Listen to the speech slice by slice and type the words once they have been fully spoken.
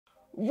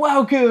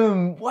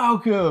Welcome!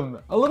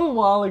 A little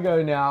while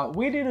ago now,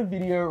 we did a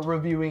video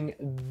reviewing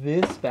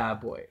this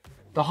bad boy,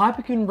 the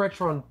Hyperkin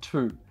Retron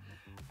 2.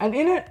 And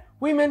in it,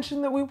 we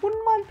mentioned that we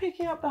wouldn't mind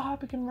picking up the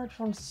Hyperkin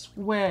Retron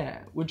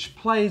Square, which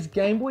plays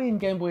Game Boy and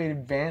Game Boy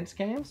Advance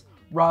games,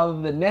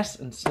 rather than NES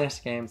and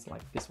SNES games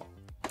like this one.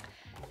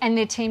 And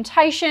the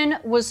temptation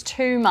was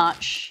too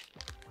much.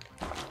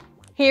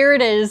 Here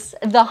it is,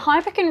 the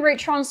Hyperkin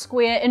Retron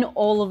Square in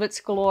all of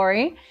its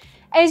glory.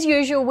 As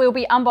usual, we'll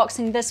be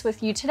unboxing this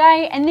with you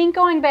today and then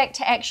going back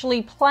to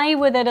actually play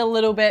with it a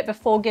little bit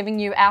before giving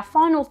you our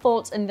final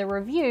thoughts in the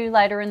review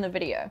later in the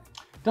video.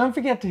 Don't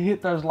forget to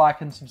hit those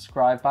like and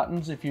subscribe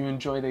buttons if you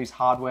enjoy these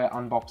hardware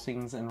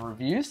unboxings and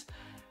reviews.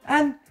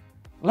 And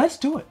let's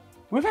do it.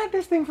 We've had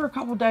this thing for a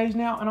couple of days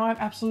now and I'm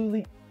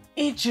absolutely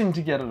itching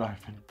to get it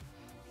open.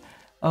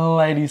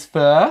 Ladies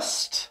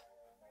first.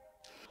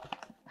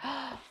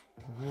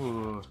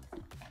 Ooh.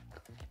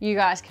 You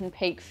guys can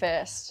peek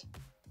first.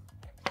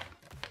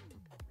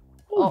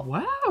 Oh,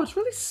 wow, it's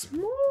really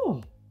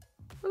small.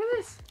 Look at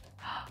this.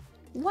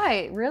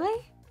 Wait,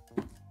 really?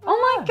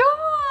 Oh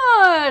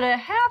my God,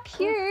 how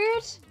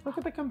cute. Look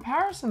at the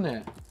comparison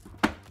there.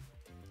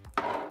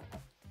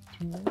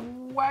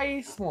 It's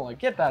way smaller.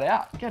 Get that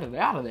out. Get it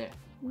out of there.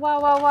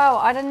 Wow.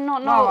 I did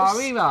not know.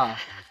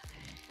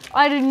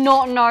 I did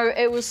not know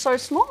it was so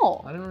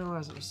small. I didn't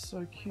realize it was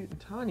so cute and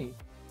tiny.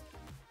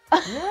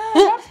 Yeah,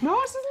 that's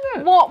nice, isn't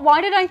it? What? Why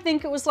did I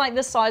think it was like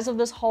the size of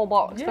this whole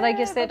box? Yeah, but I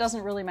guess that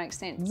doesn't really make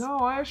sense. No,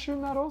 I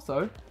assume that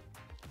also.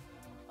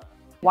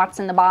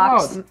 What's in the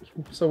box? Oh,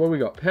 so what we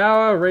got?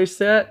 Power,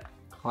 reset,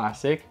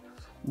 classic.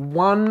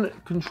 One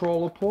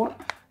controller port.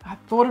 I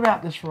thought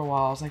about this for a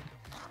while. I was like,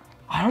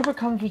 I hope it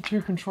comes with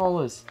two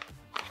controllers.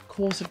 Of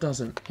course it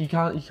doesn't. You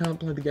can't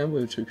play the Game Boy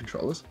with two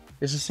controllers.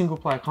 It's a single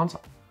player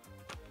console.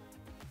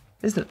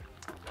 Isn't it?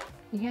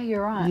 Yeah,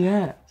 you're right.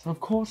 Yeah, so of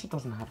course it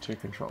doesn't have two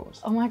controllers.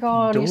 Oh my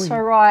God, you're so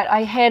right.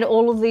 I had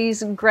all of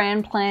these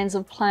grand plans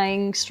of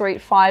playing Street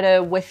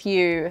Fighter with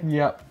you.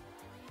 Yep.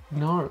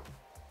 No,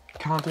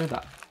 can't do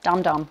that.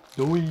 Dum-dum.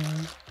 Doy.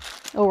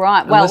 All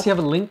right, well. Unless you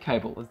have a link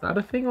cable. Is that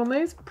a thing on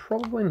these?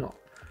 Probably not.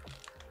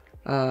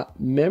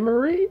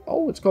 Memory?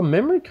 Oh, it's got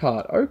memory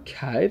card.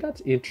 Okay,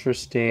 that's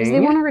interesting. Is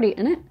there one already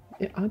in it?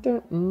 Yeah, I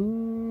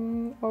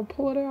don't, I'll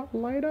pull it out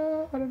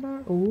later. I don't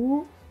know.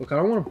 Ooh. Look, I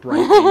don't want to break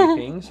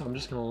anything, so I'm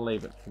just going to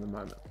leave it for the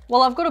moment.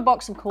 Well, I've got a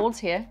box of cords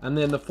here. And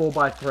then the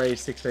 4x3,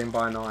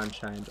 16x9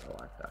 change.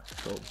 I like that.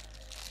 Cool.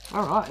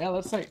 All right, yeah,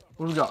 let's see.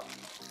 What do we got?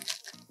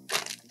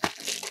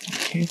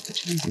 Okay, the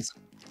cheeses.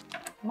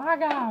 My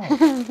God.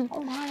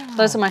 Oh my God.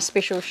 Those are my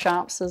special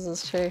sharp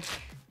scissors too.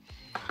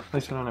 At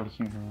least we don't have a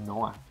huge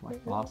knife like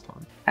last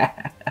time.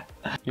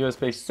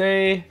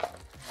 USB-C.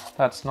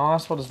 That's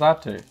nice. What does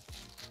that do?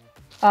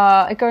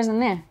 It goes in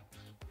there.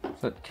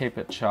 Does it keep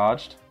it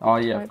charged? Oh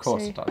yeah, of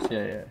course it does.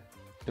 Yeah.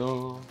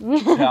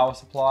 Power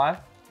supply.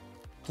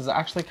 Does it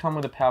actually come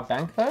with a power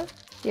bank though?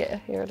 Yeah,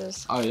 here it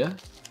is. Oh yeah.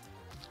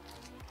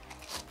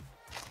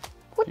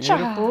 Whatcha?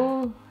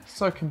 Beautiful.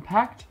 So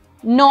compact.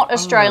 Not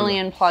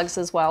Australian plugs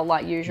as well,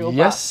 like usual.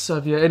 Yes, so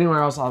if you're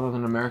anywhere else other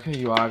than America,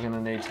 you are going to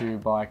need to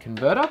buy a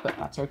converter, but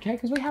that's okay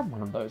because we have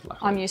one of those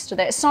luckily. I'm used to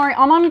that. Sorry,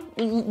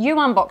 you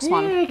unbox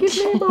one. Yeah, give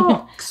me a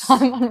box.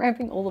 I'm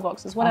unwrapping all the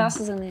boxes. What else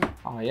is in there?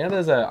 Oh yeah,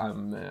 there's a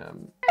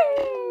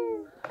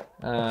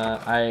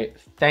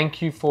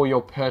thank you for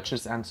your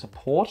purchase and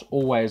support.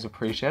 Always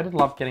appreciated.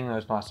 Love getting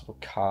those nice little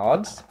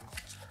cards.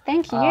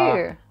 Thank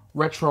you.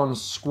 Retron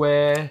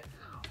Square.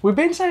 We've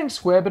been saying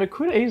Square, but it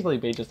could easily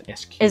be just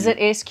SQ. Is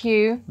it SQ?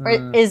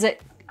 Or is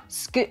it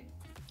SQ?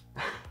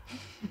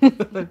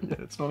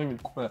 It's not even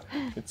Square.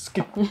 It's SQ.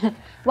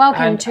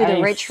 Welcome to the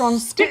Retron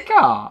sticker,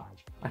 I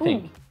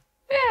think. Ooh.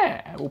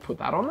 Yeah, we'll put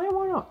that on there.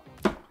 Why not?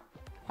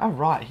 All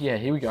right, yeah,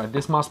 here we go.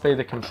 This must be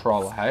the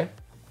controller, hey?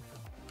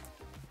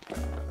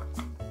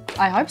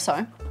 I hope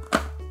so.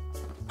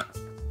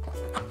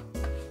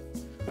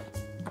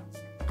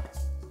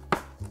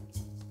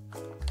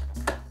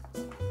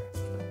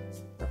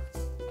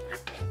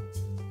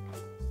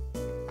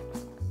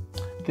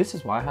 This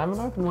is why I haven't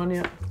opened one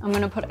yet. I'm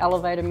gonna put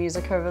elevator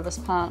music over this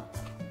part.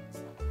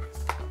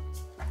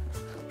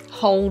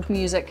 Hold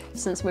music,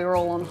 since we were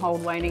all on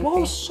hold waiting for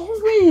you.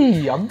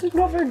 Sorry, I'm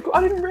not very good.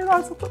 I didn't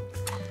realise.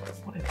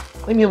 Whatever.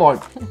 Leave me alone.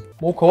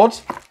 More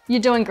cords.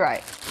 You're doing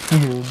great.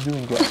 You're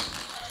doing great.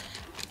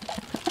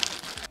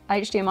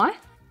 HDMI?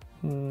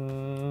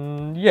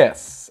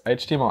 Yes,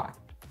 HDMI.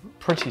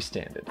 Pretty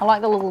standard. I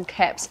like the little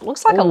caps. It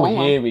looks like a long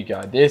one. Here we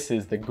go. This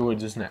is the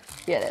goods, isn't it?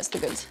 Yeah, that's the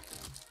goods.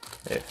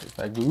 This is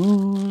the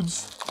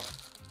goods.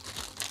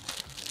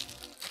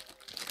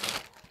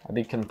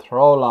 The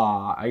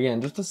controller. Again,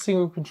 just a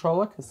single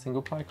controller because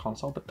single player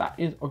console, but that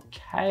is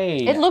okay.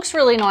 It looks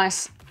really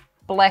nice.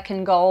 Black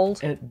and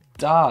gold. It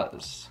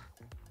does.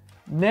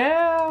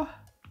 Now,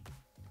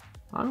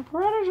 I'm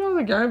pretty sure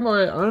the Game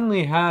Boy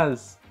only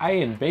has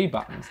A and B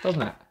buttons,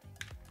 doesn't it?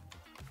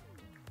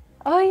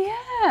 Oh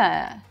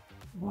yeah.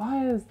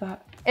 Why is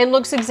that? It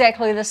looks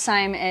exactly the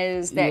same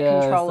as that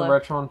controller. Yeah,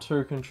 it's the Retron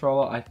 2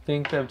 controller. I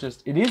think they've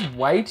just, it is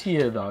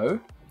weightier though.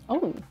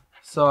 Oh.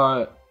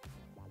 So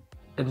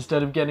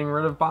instead of getting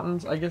rid of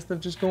buttons, I guess they've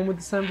just gone with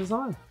the same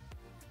design.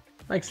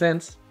 Makes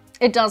sense.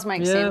 It does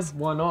make sense. Yeah,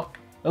 why not?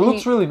 It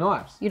looks really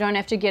nice. You don't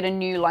have to get a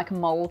new like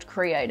mold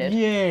created.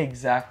 Yeah,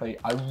 exactly.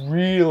 I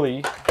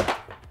really,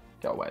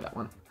 go away that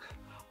one.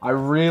 I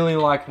really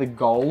like the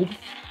gold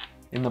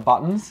in the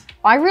buttons.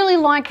 I really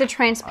like the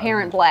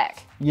transparent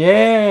black.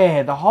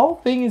 Yeah, the whole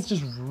thing is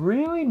just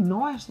really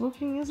nice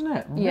looking, isn't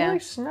it? Really Yeah.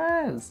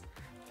 snaz.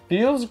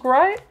 Feels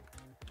great.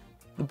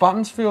 The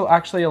buttons feel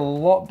actually a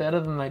lot better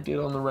than they did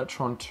on the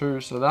Retron 2,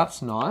 so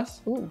that's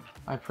nice. Ooh.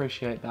 I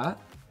appreciate that.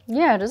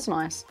 Yeah, it is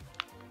nice.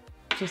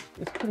 It's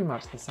pretty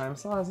much the same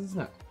size,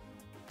 isn't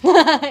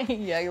it?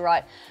 Yeah, you're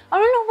right. I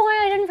don't know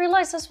why I didn't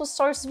realize this was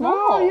so small.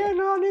 Oh, yeah,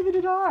 no, neither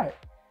did I.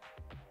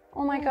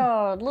 Oh my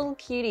god, little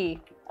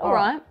cutie. All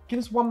right, right. give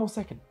us one more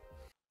second.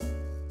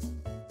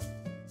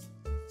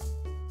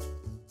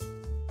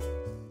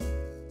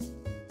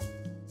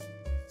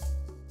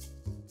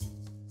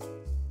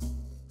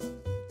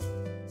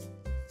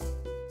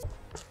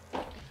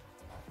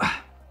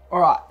 All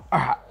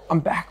right,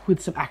 I'm back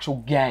with some actual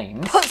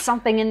games. Put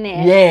something in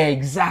there. Yeah,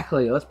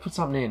 exactly. Let's put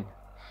something in.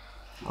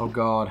 Oh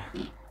God,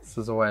 this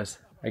is always,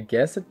 I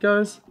guess it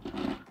goes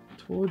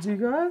towards you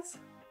guys.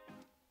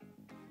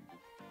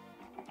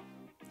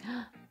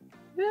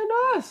 Yeah,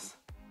 nice.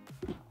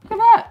 Look at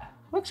that.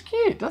 Looks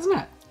cute, doesn't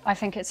it? I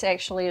think it's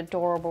actually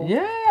adorable.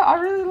 Yeah, I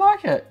really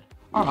like it.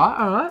 All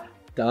right.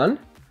 Done.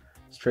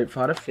 Street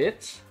Fighter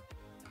fits.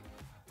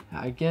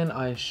 Now, again,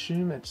 I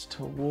assume it's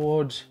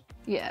towards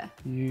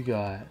you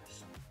guys.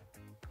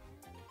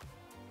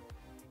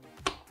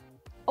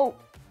 Oh.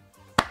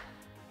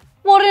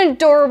 What an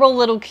adorable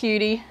little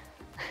cutie.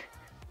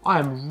 I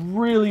am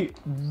really,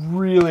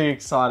 really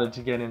excited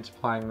to get into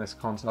playing this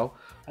console.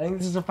 I think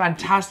this is a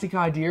fantastic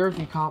idea if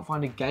you can't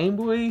find a Game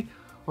Boy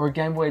or a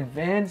Game Boy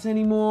Advance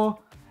anymore,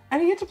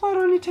 and you get to play it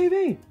on your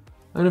TV.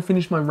 I'm gonna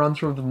finish my run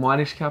through of the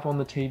Minish Cap on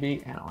the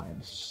TV, and I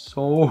am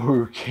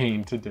so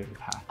keen to do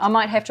that. I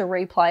might have to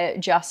replay it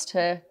just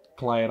to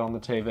Play it on the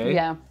TV?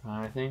 Yeah.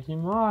 I think you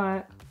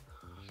might.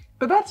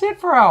 But that's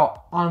it for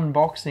our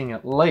unboxing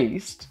at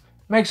least.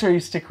 Make sure you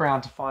stick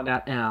around to find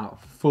out our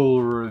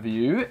full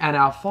review, and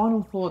our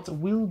final thoughts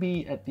will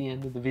be at the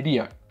end of the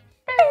video.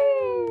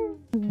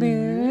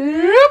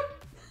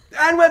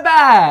 And we're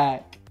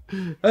back!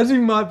 As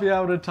you might be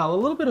able to tell, a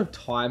little bit of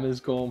time has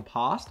gone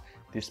past.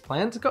 This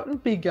plant's gotten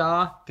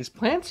bigger. This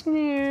plant's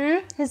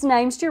new. His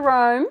name's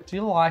Jerome. Do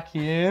you like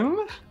him?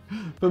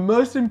 But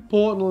most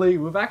importantly,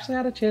 we've actually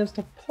had a chance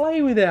to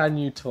play with our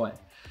new toy.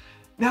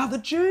 Now, the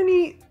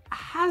journey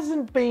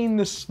hasn't been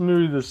the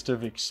smoothest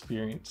of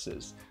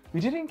experiences. We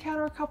did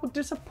encounter a couple of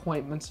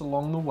disappointments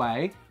along the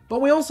way,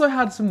 but we also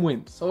had some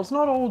wins, so it's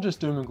not all just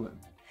doom and gloom.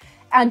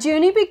 Our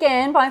journey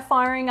began by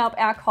firing up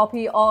our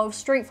copy of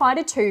Street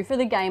Fighter 2 for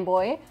the Game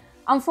Boy.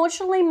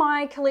 Unfortunately,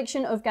 my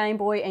collection of Game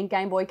Boy and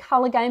Game Boy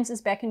Color games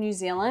is back in New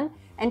Zealand,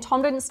 and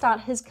Tom didn't start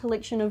his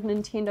collection of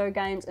Nintendo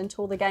games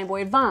until the Game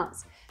Boy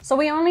Advance. So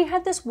we only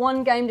had this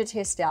one game to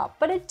test out,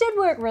 but it did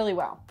work really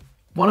well.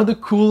 One of the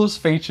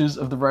coolest features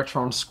of the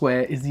Retron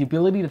Square is the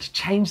ability to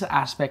change the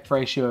aspect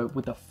ratio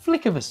with a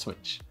flick of a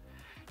switch.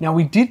 Now,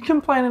 we did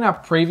complain in our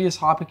previous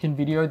Hyperkin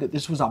video that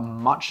this was a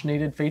much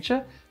needed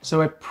feature, so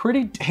we're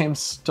pretty damn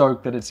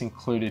stoked that it's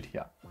included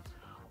here.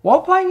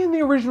 While playing in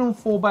the original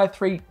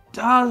 4x3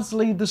 does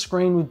leave the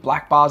screen with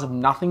black bars of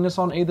nothingness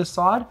on either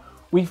side,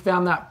 we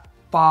found that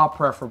far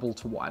preferable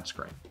to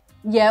widescreen.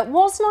 Yeah, it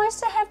was nice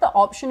to have the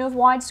option of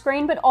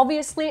widescreen, but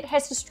obviously it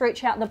has to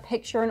stretch out the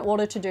picture in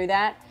order to do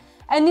that.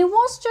 And there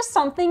was just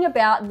something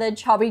about the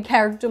chubby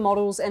character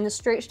models and the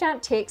stretched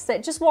out text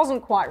that just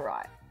wasn't quite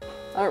right.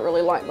 I don't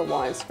really like the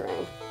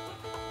widescreen.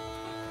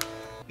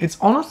 It's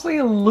honestly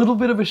a little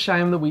bit of a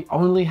shame that we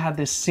only had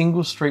this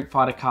single Street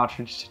Fighter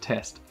cartridge to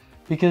test,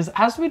 because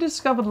as we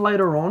discovered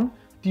later on,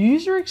 the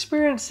user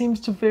experience seems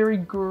to vary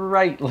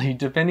greatly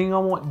depending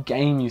on what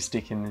game you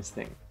stick in this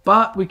thing.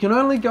 But we can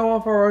only go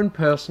off our own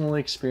personal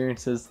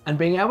experiences, and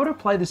being able to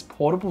play this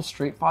portable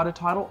Street Fighter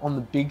title on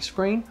the big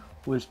screen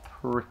was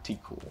pretty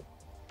cool.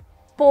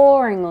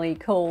 Boringly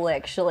cool,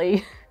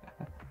 actually.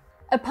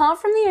 Apart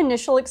from the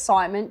initial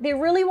excitement, there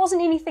really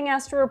wasn't anything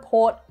else to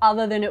report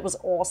other than it was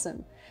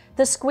awesome.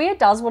 The Square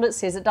does what it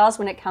says it does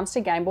when it comes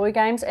to Game Boy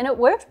games, and it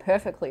worked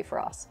perfectly for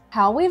us.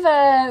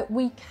 However,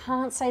 we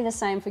can't say the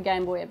same for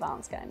Game Boy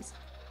Advance games.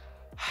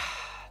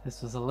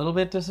 This was a little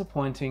bit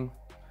disappointing.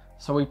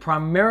 So we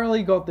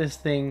primarily got this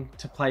thing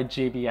to play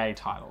GBA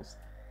titles,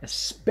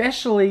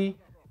 especially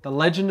The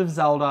Legend of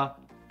Zelda,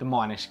 the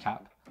Minish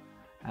Cap.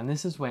 And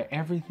this is where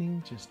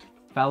everything just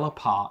fell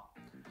apart.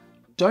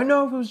 Don't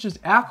know if it was just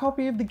our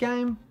copy of the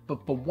game,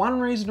 but for one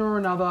reason or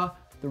another,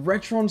 the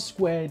Retron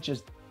Square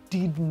just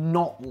did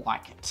not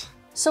like it.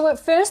 So at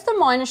first the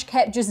Minish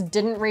Cap just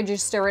didn't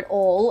register at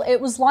all. It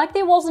was like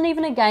there wasn't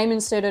even a game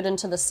inserted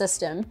into the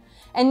system.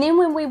 And then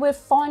when we were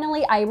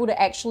finally able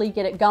to actually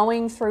get it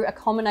going through a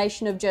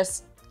combination of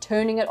just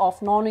turning it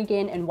off and on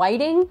again and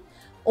waiting,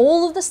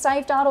 all of the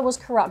save data was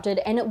corrupted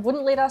and it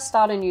wouldn't let us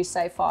start a new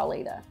save file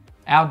either.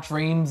 Our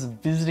dreams of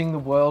visiting the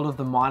world of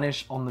the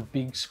Minish on the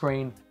big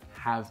screen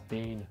have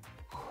been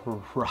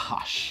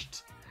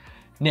crushed.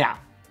 Now,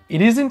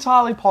 it is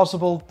entirely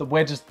possible that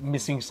we're just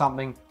missing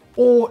something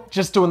or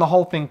just doing the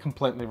whole thing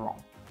completely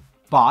wrong.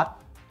 But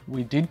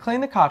we did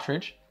clean the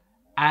cartridge,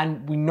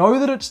 and we know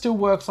that it still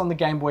works on the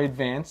Game Boy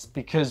Advance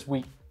because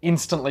we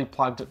instantly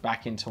plugged it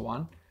back into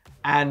one.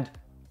 And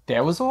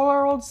there was all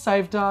our old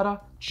save data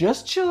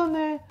just chilling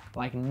there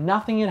like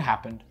nothing had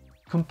happened,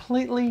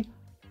 completely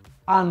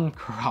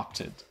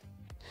uncorrupted.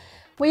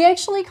 We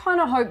actually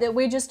kind of hope that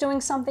we're just doing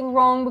something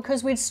wrong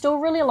because we'd still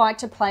really like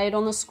to play it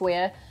on the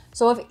Square.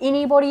 So if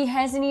anybody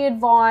has any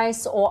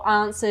advice or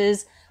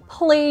answers,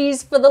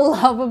 please, for the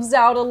love of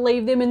Zelda,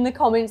 leave them in the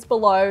comments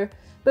below.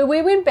 But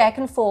we went back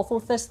and forth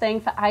with this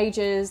thing for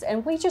ages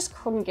and we just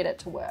couldn't get it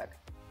to work.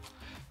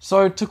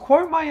 So to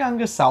quote my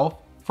younger self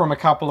from a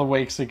couple of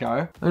weeks ago,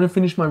 I'm gonna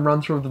finish my run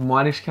through of the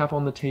Midas cap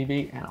on the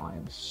TV and I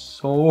am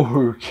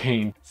so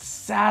keen.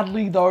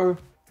 Sadly though,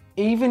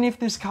 even if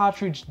this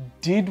cartridge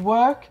did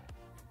work,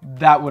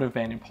 that would have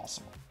been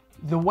impossible.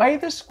 The way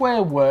the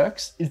Square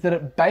works is that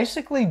it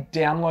basically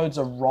downloads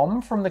a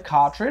ROM from the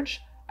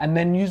cartridge and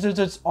then uses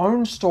its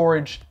own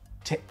storage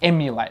to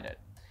emulate it.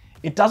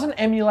 It doesn't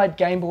emulate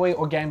Game Boy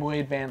or Game Boy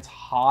Advance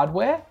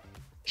hardware,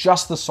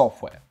 just the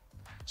software.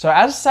 So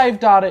as save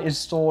data is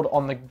stored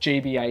on the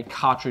GBA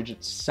cartridge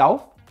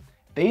itself,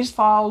 these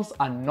files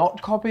are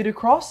not copied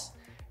across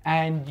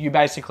and you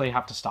basically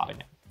have to start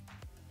again.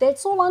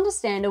 That's all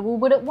understandable,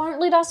 but it won't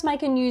let us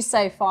make a new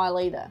save file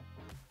either.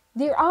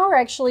 There are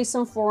actually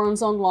some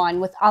forums online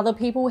with other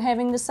people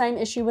having the same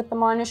issue with the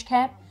Minish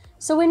cap,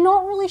 so we're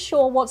not really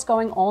sure what's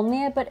going on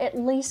there, but at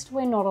least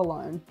we're not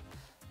alone.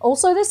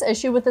 Also, this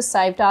issue with the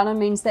save data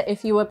means that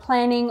if you were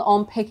planning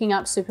on picking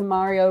up Super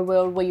Mario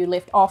World where you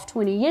left off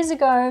 20 years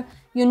ago,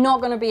 you're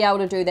not going to be able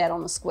to do that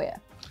on the Square.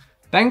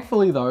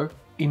 Thankfully though,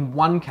 in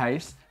one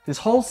case, this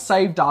whole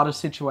save data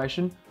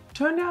situation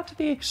turned out to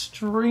be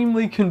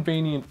extremely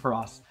convenient for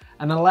us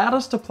and allowed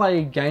us to play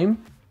a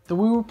game that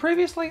we were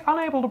previously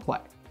unable to play.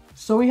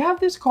 So we have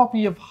this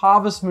copy of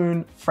Harvest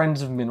Moon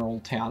Friends of Mineral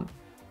Town,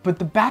 but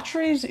the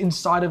batteries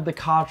inside of the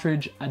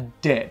cartridge are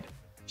dead.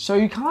 So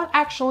you can't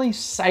actually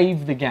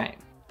save the game,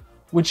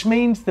 which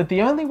means that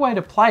the only way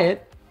to play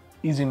it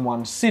is in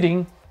one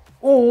sitting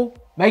or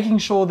making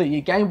sure that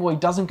your Game Boy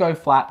doesn't go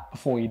flat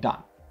before you're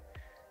done.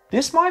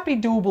 This might be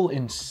doable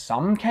in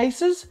some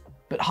cases,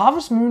 but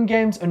Harvest Moon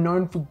games are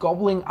known for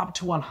gobbling up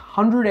to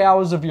 100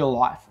 hours of your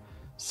life,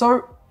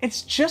 so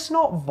it's just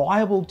not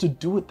viable to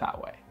do it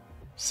that way.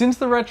 Since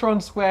the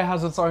Retron Square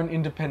has its own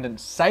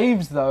independent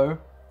saves though,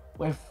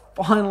 we're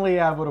finally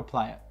able to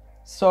play it.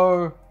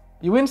 So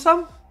you win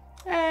some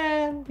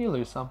and you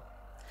lose some.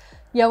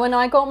 Yeah, when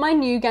I got my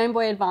new Game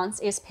Boy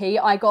Advance SP,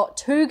 I got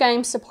 2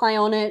 games to play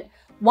on it.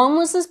 One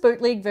was this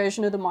bootleg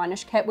version of the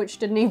Minish cap, which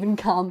didn't even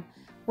come,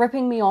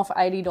 ripping me off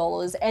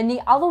 $80. And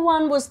the other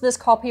one was this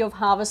copy of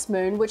Harvest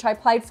Moon, which I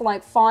played for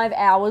like 5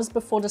 hours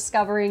before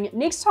discovering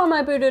next time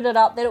I booted it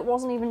up that it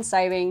wasn't even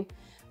saving.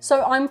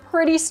 So I'm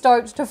pretty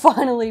stoked to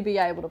finally be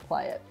able to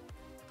play it.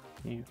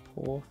 You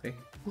poor thing.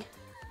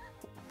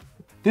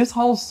 This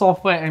whole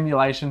software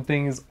emulation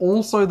thing is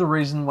also the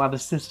reason why the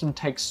system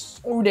takes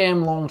so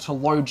damn long to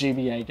load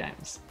GBA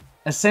games.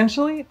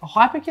 Essentially,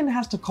 Hyperkin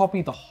has to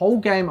copy the whole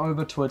game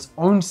over to its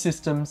own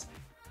systems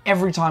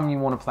every time you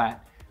want to play it,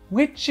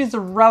 which is a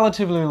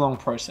relatively long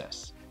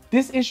process.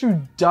 This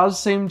issue does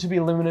seem to be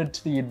limited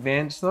to the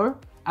Advance though,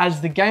 as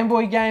the Game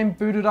Boy game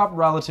booted up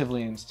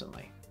relatively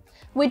instantly.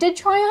 We did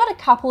try out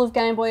a couple of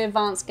Game Boy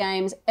Advance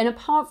games, and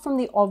apart from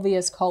the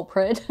obvious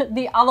culprit,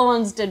 the other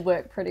ones did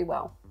work pretty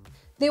well.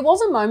 There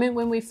was a moment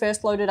when we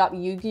first loaded up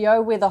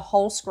Yu-Gi-Oh! Where the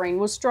whole screen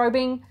was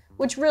strobing,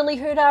 which really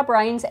hurt our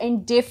brains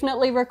and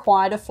definitely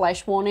required a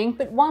flash warning,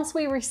 but once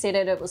we reset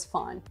it, it was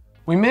fine.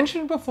 We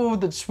mentioned before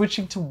that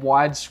switching to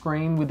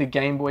widescreen with the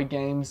Game Boy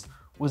games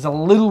was a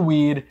little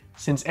weird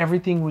since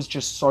everything was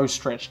just so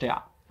stretched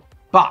out.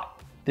 But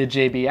the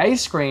GBA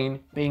screen,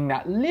 being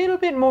that little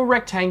bit more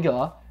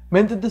rectangular,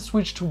 meant that the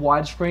switch to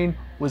widescreen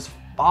was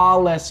far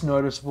less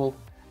noticeable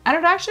and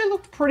it actually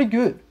looked pretty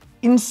good.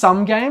 In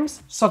some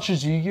games, such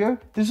as Yu-Gi-Oh!,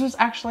 this was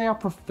actually our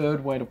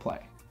preferred way to play.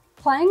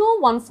 Playing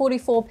on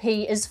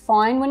 144p is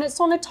fine when it's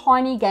on a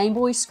tiny Game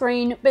Boy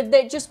screen, but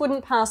that just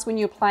wouldn't pass when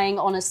you're playing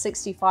on a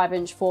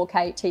 65-inch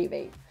 4K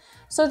TV.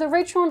 So the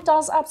Retron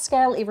does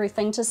upscale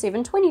everything to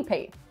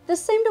 720p.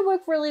 This seemed to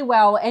work really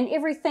well and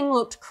everything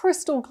looked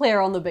crystal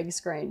clear on the big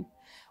screen.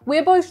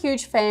 We're both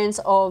huge fans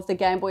of the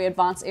Game Boy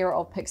Advance era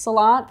of pixel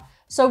art,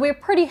 so we're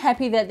pretty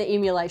happy that the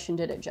emulation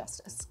did it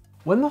justice.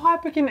 When the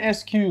Hyperkin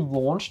SQ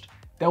launched,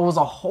 there was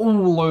a whole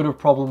load of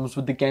problems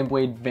with the Game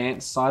Boy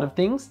Advance side of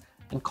things,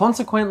 and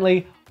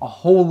consequently, a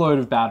whole load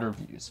of bad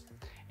reviews.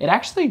 It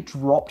actually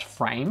dropped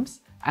frames,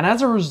 and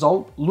as a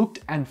result, looked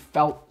and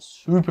felt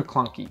super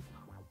clunky.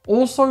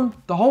 Also,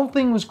 the whole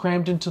thing was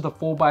crammed into the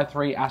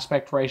 4:3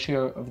 aspect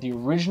ratio of the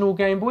original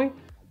Game Boy,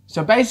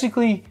 so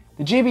basically,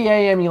 the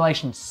GBA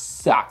emulation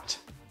sucked.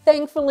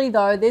 Thankfully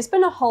though, there's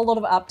been a whole lot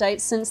of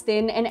updates since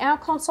then, and our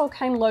console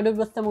came loaded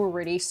with them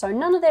already, so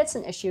none of that's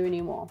an issue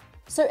anymore.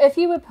 So if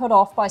you were put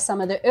off by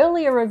some of the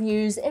earlier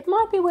reviews, it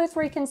might be worth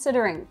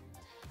reconsidering.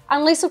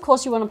 Unless, of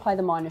course, you want to play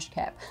the Minish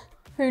Cap.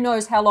 Who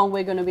knows how long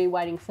we're going to be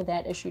waiting for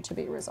that issue to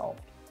be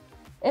resolved.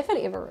 If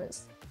it ever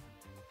is.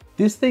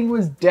 This thing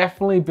was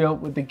definitely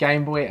built with the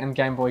Game Boy and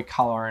Game Boy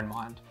Color in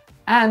mind,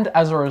 and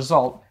as a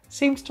result,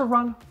 seems to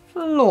run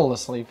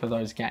flawlessly for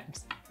those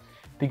games.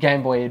 The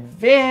Game Boy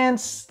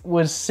Advance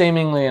was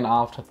seemingly an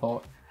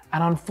afterthought,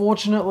 and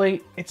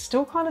unfortunately, it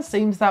still kind of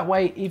seems that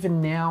way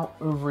even now,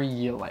 over a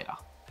year later.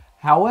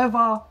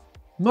 However,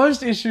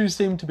 most issues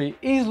seem to be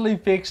easily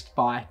fixed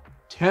by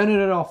turning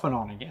it off and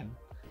on again.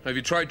 Have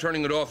you tried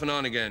turning it off and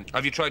on again?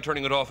 Have you tried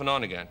turning it off and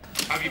on again?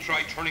 Have you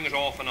tried turning it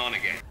off and on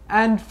again?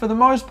 And for the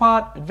most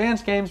part,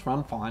 advanced games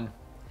run fine.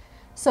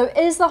 So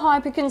is the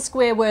Hyperkin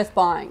Square worth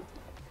buying?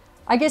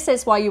 I guess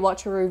that's why you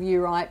watch a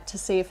review, right? To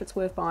see if it's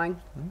worth buying.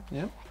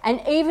 Yep.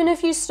 And even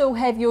if you still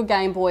have your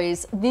Game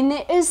Boys, then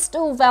there is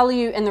still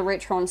value in the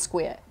Retron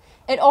Square.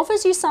 It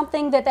offers you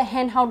something that the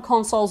handheld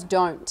consoles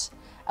don't.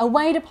 A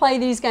way to play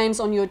these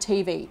games on your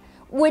TV,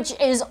 which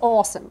is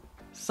awesome.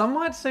 Some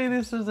might see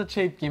this as a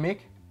cheap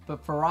gimmick,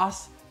 but for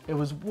us, it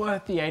was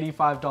worth the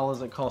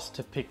 $85 it cost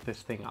to pick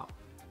this thing up.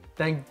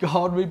 Thank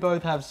God we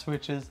both have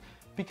Switches,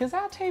 because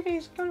our TV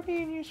is going to be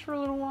in use for a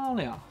little while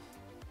now.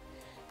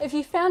 If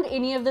you found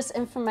any of this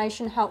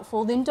information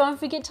helpful, then don't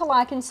forget to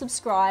like and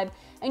subscribe.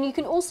 And you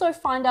can also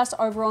find us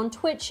over on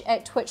Twitch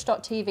at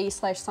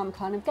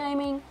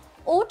twitch.tv/somekindofgaming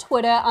or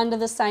Twitter under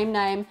the same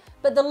name,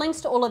 but the links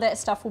to all of that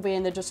stuff will be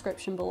in the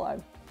description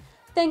below.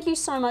 Thank you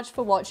so much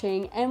for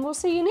watching, and we'll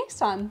see you next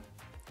time.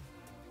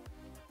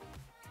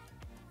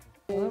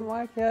 I don't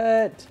like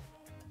it.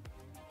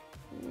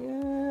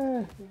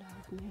 Yeah.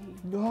 Love me.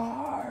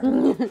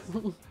 No.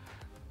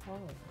 Oh,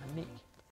 my neck.